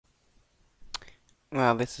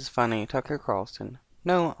Well, this is funny. Tucker Carlson.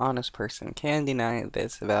 No honest person can deny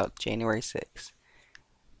this about January 6th.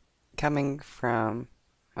 Coming from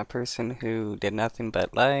a person who did nothing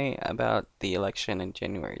but lie about the election in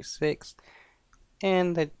January 6th,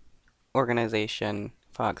 and the organization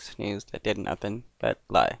Fox News that did nothing but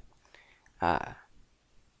lie. Uh,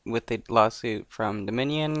 with the lawsuit from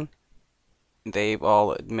Dominion, they've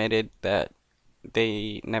all admitted that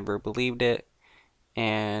they never believed it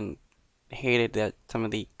and hated that some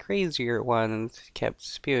of the crazier ones kept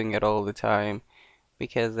spewing it all the time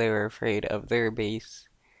because they were afraid of their base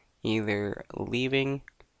either leaving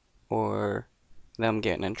or them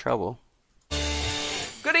getting in trouble.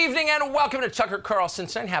 Good evening and welcome to Tucker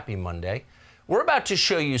Carlson's and happy Monday. We're about to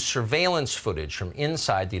show you surveillance footage from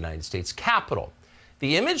inside the United States Capitol.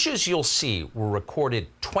 The images you'll see were recorded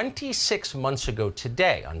 26 months ago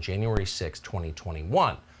today on January 6,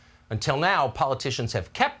 2021. Until now, politicians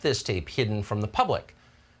have kept this tape hidden from the public.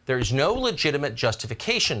 There is no legitimate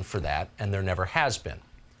justification for that, and there never has been.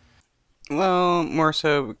 Well, more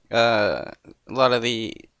so, a lot of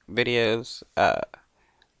the videos,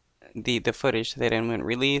 the footage they didn't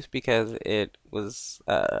release because it was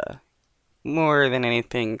more than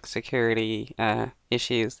anything security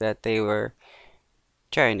issues that they were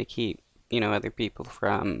trying to keep, other people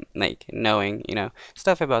from, like, knowing,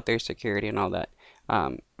 stuff about their security and all that.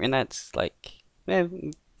 And that's, like, a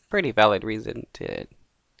pretty valid reason to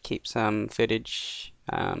keep some footage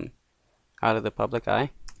out of the public eye.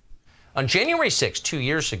 On January 6, 2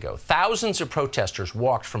 years ago, thousands of protesters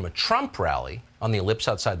walked from a Trump rally on the ellipse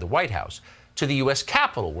outside the White House to the U.S.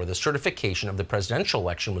 Capitol, where the certification of the presidential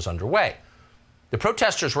election was underway. The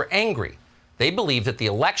protesters were angry. They believed that the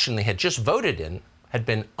election they had just voted in had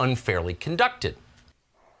been unfairly conducted.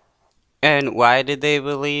 And why did they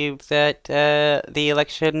believe that the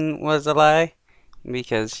election was a lie?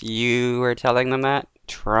 Because you were telling them that.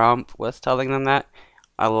 Trump was telling them that.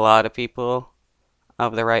 A lot of people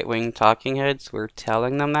of the right-wing talking heads were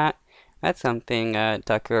telling them that. That's something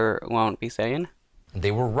Tucker won't be saying.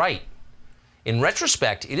 They were right. In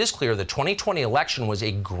retrospect, it is clear the 2020 election was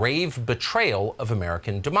a grave betrayal of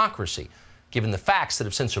American democracy. Given the facts that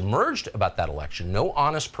have since emerged about that election, no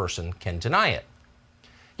honest person can deny it.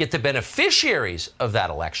 Yet the beneficiaries of that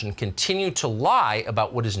election continue to lie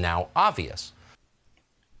about what is now obvious.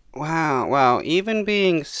 Wow, even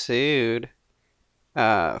being sued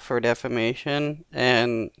for defamation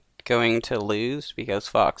and going to lose, because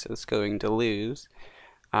Fox is going to lose,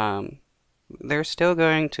 they're still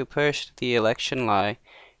going to push the election lie.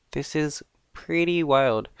 This is pretty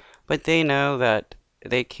wild, but they know that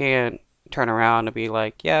they can't turn around and be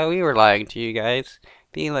like, yeah, we were lying to you guys.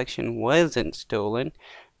 The election wasn't stolen.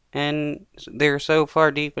 And they're so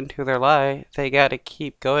far deep into their lie, they gotta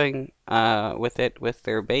keep going with it with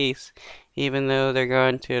their base, even though they're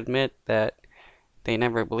going to admit that they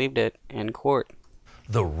never believed it in court.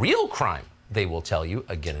 The real crime, they will tell you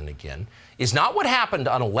again and again, is not what happened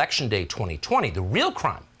on Election Day 2020. The real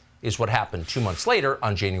crime is what happened 2 months later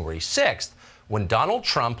on January 6th, when Donald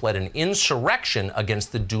Trump led an insurrection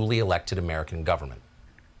against the duly elected American government.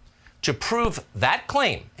 To prove that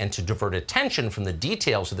claim and to divert attention from the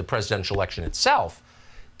details of the presidential election itself,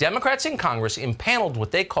 Democrats in Congress impaneled what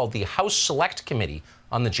they called the House Select Committee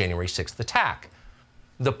on the January 6th attack.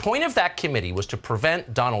 The point of that committee was to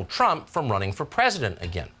prevent Donald Trump from running for president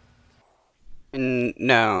again.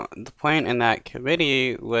 No, the point in that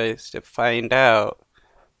committee was to find out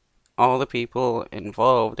all the people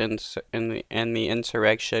involved in the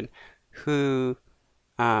insurrection, who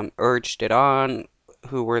urged it on,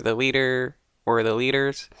 who were the leader or the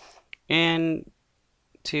leaders, and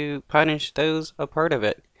to punish those a part of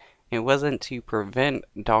it. It wasn't to prevent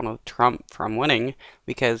Donald Trump from winning,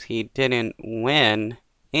 because he didn't win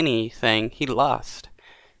anything, he lost.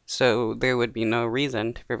 So there would be no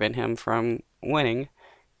reason to prevent him from winning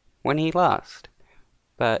when he lost.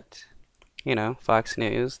 But, Fox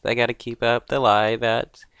News, they gotta keep up the lie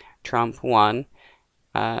that Trump won,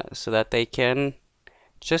 so that they can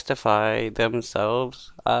justify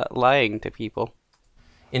themselves lying to people.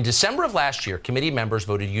 In December of last year, committee members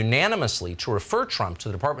voted unanimously to refer Trump to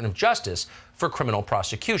the Department of Justice for criminal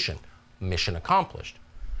prosecution. Mission accomplished.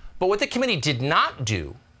 But what the committee did not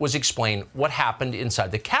do was explain what happened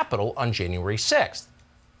inside the Capitol on January 6th.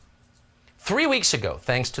 3 weeks ago,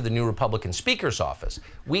 thanks to the new Republican Speaker's office,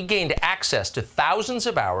 we gained access to thousands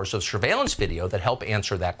of hours of surveillance video that help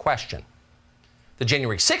answer that question. The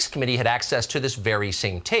January 6th committee had access to this very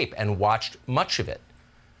same tape and watched much of it.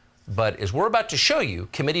 But as we're about to show you,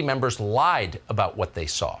 committee members lied about what they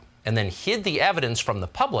saw and then hid the evidence from the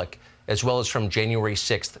public, as well as from January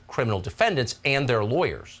 6th criminal defendants and their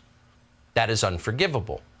lawyers. That is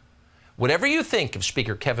unforgivable. Whatever you think of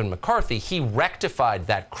Speaker Kevin McCarthy, he rectified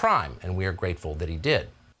that crime, and we are grateful that he did.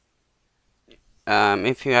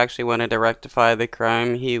 If he actually wanted to rectify the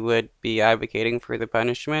crime, he would be advocating for the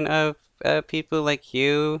punishment of people like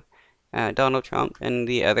you, Donald Trump, and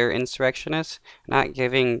the other insurrectionists, not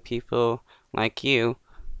giving people like you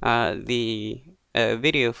the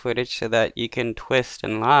video footage so that you can twist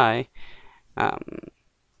and lie.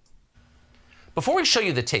 Before we show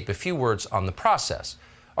you the tape, a few words on the process.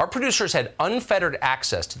 Our producers had unfettered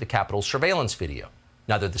access to the Capitol surveillance video.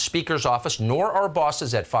 Neither the Speaker's office nor our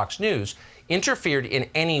bosses at Fox News interfered in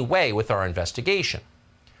any way with our investigation.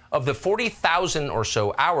 Of the 40,000 or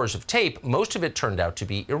so hours of tape, most of it turned out to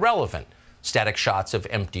be irrelevant. Static shots of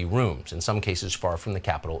empty rooms, in some cases far from the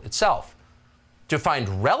Capitol itself. To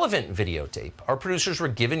find relevant videotape, our producers were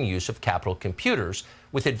given use of Capitol computers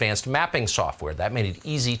with advanced mapping software. That made it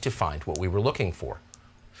easy to find what we were looking for.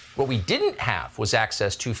 What we didn't have was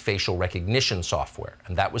access to facial recognition software,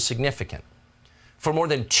 and that was significant. For more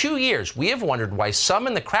than 2 years, we have wondered why some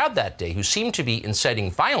in the crowd that day who seemed to be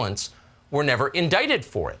inciting violence were never indicted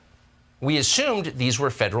for it. We assumed these were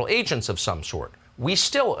federal agents of some sort. We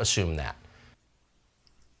still assume that.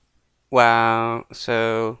 Wow,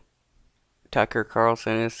 so Tucker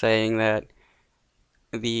Carlson is saying that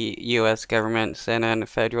the U.S. government sent in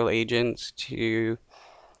federal agents to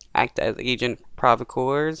act as agent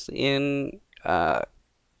provocateurs and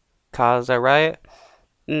cause a riot?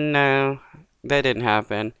 No, that didn't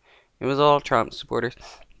happen. It was all Trump supporters.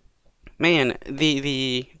 Man,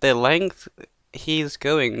 the length he's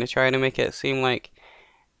going to try to make it seem like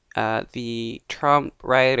the Trump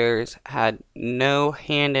rioters had no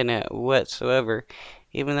hand in it whatsoever,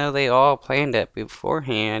 even though they all planned it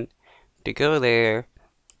beforehand to go there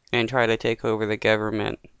and try to take over the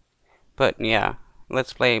government. But yeah,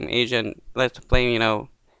 let's blame,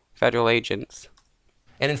 federal agents.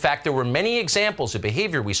 And in fact, there were many examples of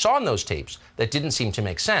behavior we saw in those tapes that didn't seem to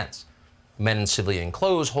make sense. Men in civilian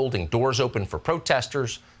clothes holding doors open for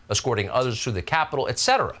protesters, escorting others through the Capitol,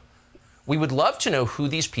 etc. We would love to know who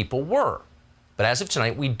these people were, but as of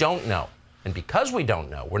tonight, we don't know. And because we don't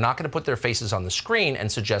know, we're not going to put their faces on the screen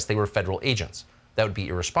and suggest they were federal agents. That would be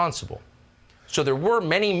irresponsible. So there were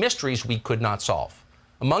many mysteries we could not solve.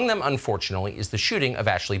 Among them, unfortunately, is the shooting of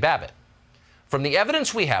Ashley Babbitt. From the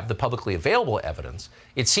evidence we have, the publicly available evidence,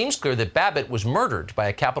 it seems clear that Babbitt was murdered by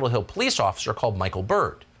a Capitol Hill police officer called Michael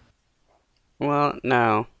Byrd. Well,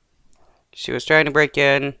 no. She was trying to break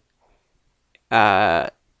in,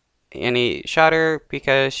 and he shot her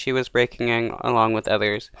because she was breaking in along with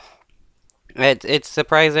others. It's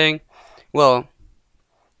surprising. Well,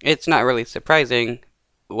 it's not really surprising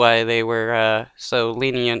why they were so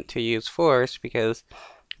lenient to use force, because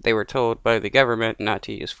they were told by the government not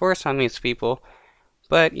to use force on these people.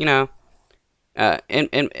 But, in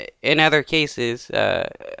other cases,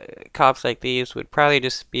 cops like these would probably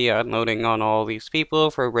just be unloading on all these people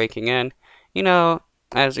for breaking in.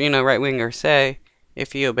 As, right-wingers say,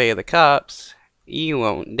 if you obey the cops, you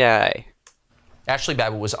won't die. Ashley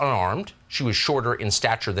Babbitt was unarmed. She was shorter in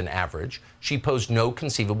stature than average. She posed no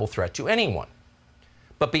conceivable threat to anyone.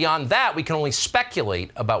 But beyond that, we can only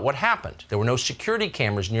speculate about what happened. There were no security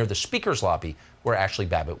cameras near the Speaker's lobby where Ashley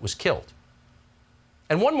Babbitt was killed.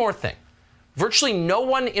 And one more thing. Virtually no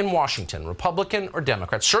one in Washington, Republican or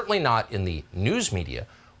Democrat, certainly not in the news media,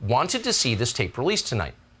 wanted to see this tape released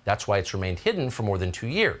tonight. That's why it's remained hidden for more than 2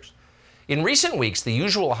 years. In recent weeks, the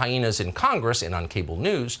usual hyenas in Congress and on cable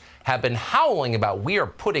news have been howling about we are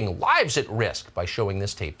putting lives at risk by showing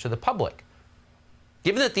this tape to the public.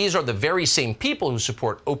 Given that these are the very same people who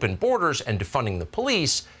support open borders and defunding the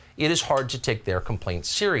police, it is hard to take their complaints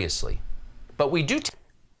seriously. But we do.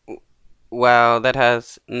 Well, that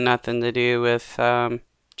has nothing to do with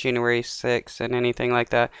January 6th and anything like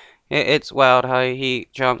that. It's wild how he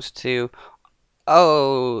jumps to,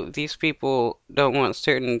 oh, these people don't want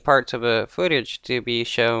certain parts of a footage to be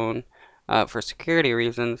shown for security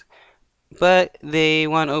reasons, but they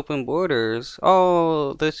want open borders.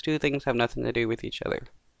 Oh, those two things have nothing to do with each other.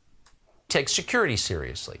 Take security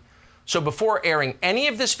seriously. So before airing any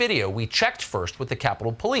of this video, we checked first with the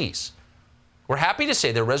Capitol Police. We're happy to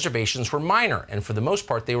say their reservations were minor, and for the most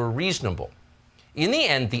part, they were reasonable. In the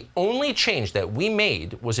end, the only change that we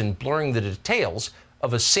made was in blurring the details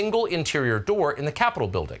of a single interior door in the Capitol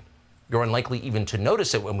building. You're unlikely even to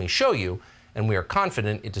notice it when we show you, and we are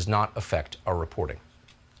confident it does not affect our reporting.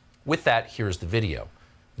 With that, here's the video.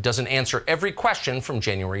 It doesn't answer every question from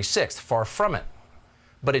January 6th, far from it.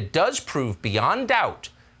 But it does prove beyond doubt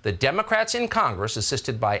that Democrats in Congress,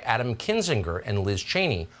 assisted by Adam Kinzinger and Liz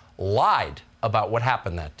Cheney, lied about what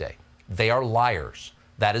happened that day. They are liars.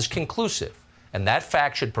 That is conclusive, and that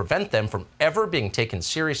fact should prevent them from ever being taken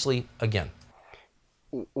seriously again.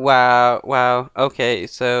 Wow, wow. Okay,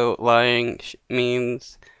 so lying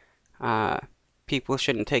means people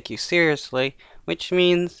shouldn't take you seriously, which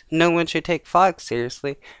means no one should take Fox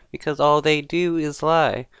seriously because all they do is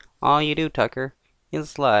lie. All you do, Tucker,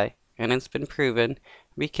 is lie, and it's been proven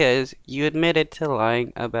because you admitted to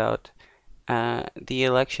lying about the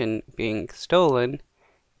election being stolen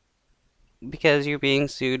because you're being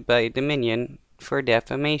sued by Dominion for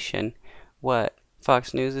defamation. What?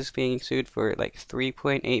 Fox News is being sued for like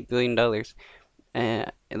 $3.8 billion.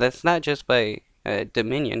 That's not just by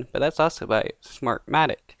Dominion, but that's also by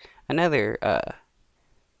Smartmatic, another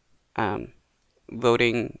um,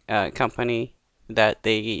 voting company that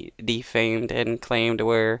they defamed and claimed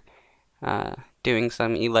were doing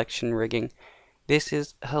some election rigging. This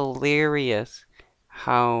is hilarious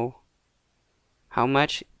how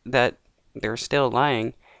much that they're still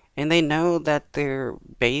lying, and they know that their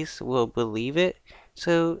base will believe it,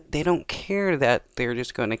 so they don't care that they're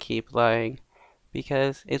just going to keep lying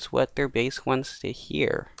because it's what their base wants to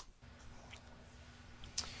hear.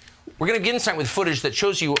 We're going to get insight with footage that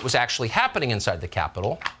shows you what was actually happening inside the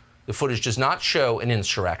Capitol. The footage does not show an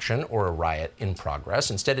insurrection or a riot in progress.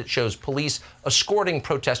 Instead, it shows police escorting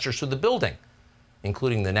protesters through the building,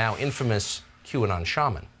 including the now infamous QAnon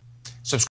shaman.